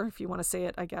Couture, if you want to say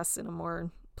it, I guess, in a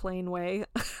more plain way.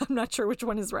 I'm not sure which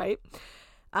one is right.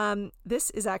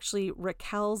 This is actually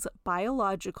Raquel's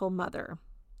biological mother,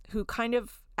 who kind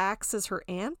of acts as her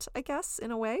aunt, I guess, in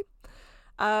a way,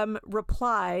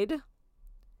 replied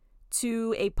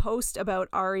to a post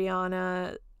about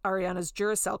Ariana's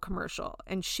Duracell commercial.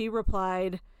 And she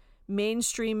replied,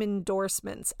 "Mainstream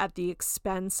endorsements at the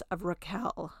expense of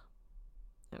Raquel."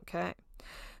 Okay.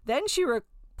 Then she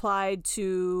replied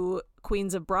to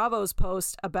Queens of Bravo's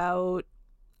post about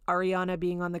Ariana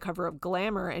being on the cover of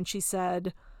Glamour. And she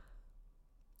said,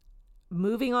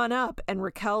 "Moving on up, and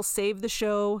Raquel saved the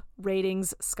show.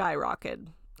 Ratings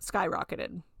skyrocketed."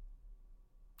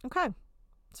 Okay.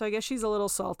 So I guess she's a little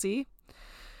salty.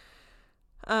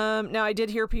 Now, I did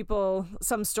hear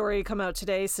some story come out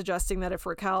today suggesting that if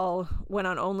Raquel went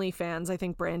on OnlyFans, I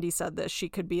think Brandy said this, she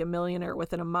could be a millionaire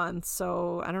within a month.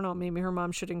 So I don't know, maybe her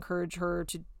mom should encourage her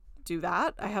to do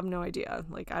that. I have no idea.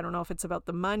 Like, I don't know if it's about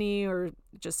the money or it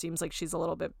just seems like she's a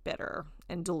little bit bitter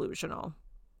and delusional.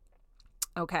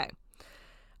 Okay.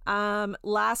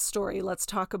 Last story. Let's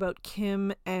talk about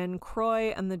Kim and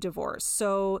Kroy and the divorce.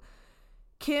 So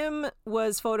Kim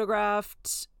was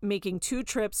photographed making 2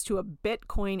 trips to a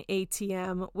Bitcoin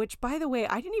ATM, which, by the way,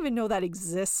 I didn't even know that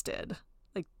existed.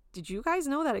 Like, did you guys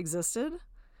know that existed?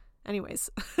 Anyways,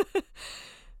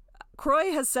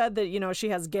 Kroy has said that, she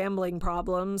has gambling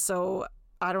problems. So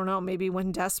I don't know, maybe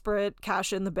when desperate,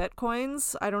 cash in the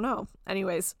Bitcoins. I don't know.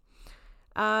 Anyways.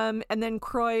 And then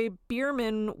Kroy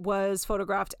Biermann was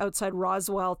photographed outside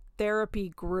Roswell Therapy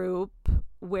Group,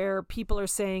 where people are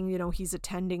saying, he's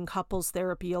attending couples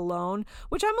therapy alone,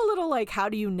 which I'm a little like, how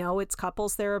do you know it's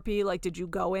couples therapy? Like, did you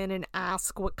go in and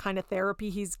ask what kind of therapy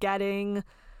he's getting?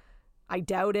 I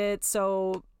doubt it.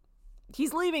 So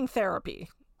he's leaving therapy.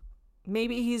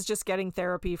 Maybe he's just getting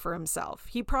therapy for himself.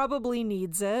 He probably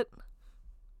needs it.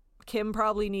 Kim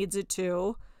probably needs it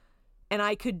too. And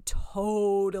I could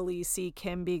totally see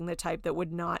Kim being the type that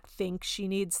would not think she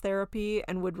needs therapy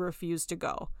and would refuse to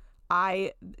go.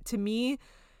 To me,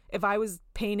 if I was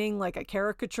painting like a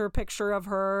caricature picture of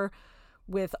her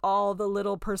with all the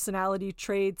little personality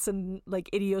traits and like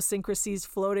idiosyncrasies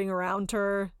floating around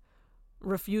her,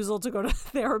 refusal to go to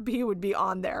therapy would be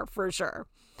on there for sure.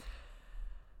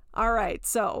 All right,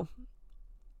 so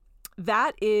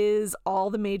that is all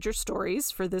the major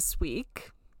stories for this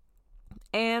week.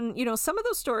 And, some of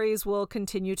those stories will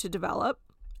continue to develop.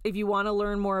 If you want to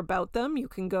learn more about them, you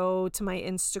can go to my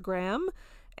Instagram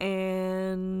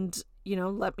and,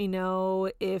 let me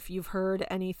know if you've heard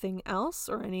anything else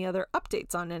or any other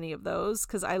updates on any of those,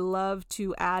 because I love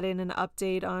to add in an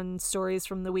update on stories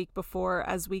from the week before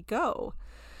as we go.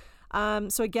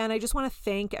 So again, I just want to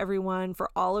thank everyone for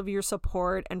all of your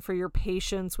support and for your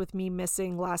patience with me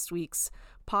missing last week's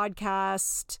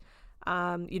podcast.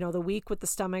 The week with the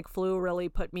stomach flu really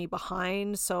put me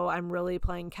behind, so I'm really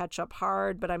playing catch up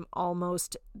hard, but I'm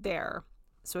almost there.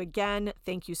 So again,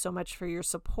 thank you so much for your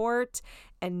support.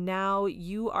 And now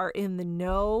you are in the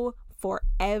know for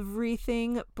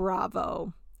everything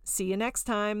Bravo. See you next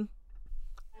time.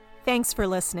 Thanks for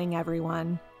listening,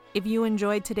 everyone. If you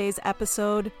enjoyed today's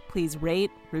episode, please rate,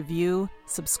 review,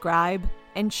 subscribe,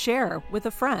 and share with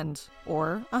a friend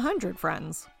or 100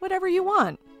 friends, whatever you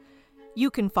want.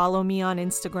 You can follow me on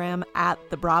Instagram at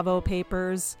The Bravo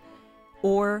Papers,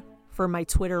 or for my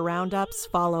Twitter roundups,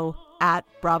 follow at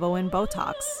Bravo and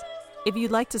Botox. If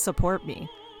you'd like to support me,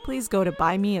 please go to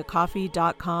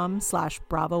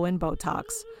buymeacoffee.com/Bravo and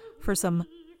Botox for some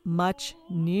much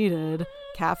needed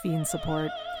caffeine support.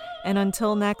 And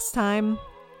until next time,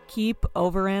 keep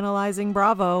overanalyzing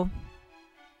Bravo.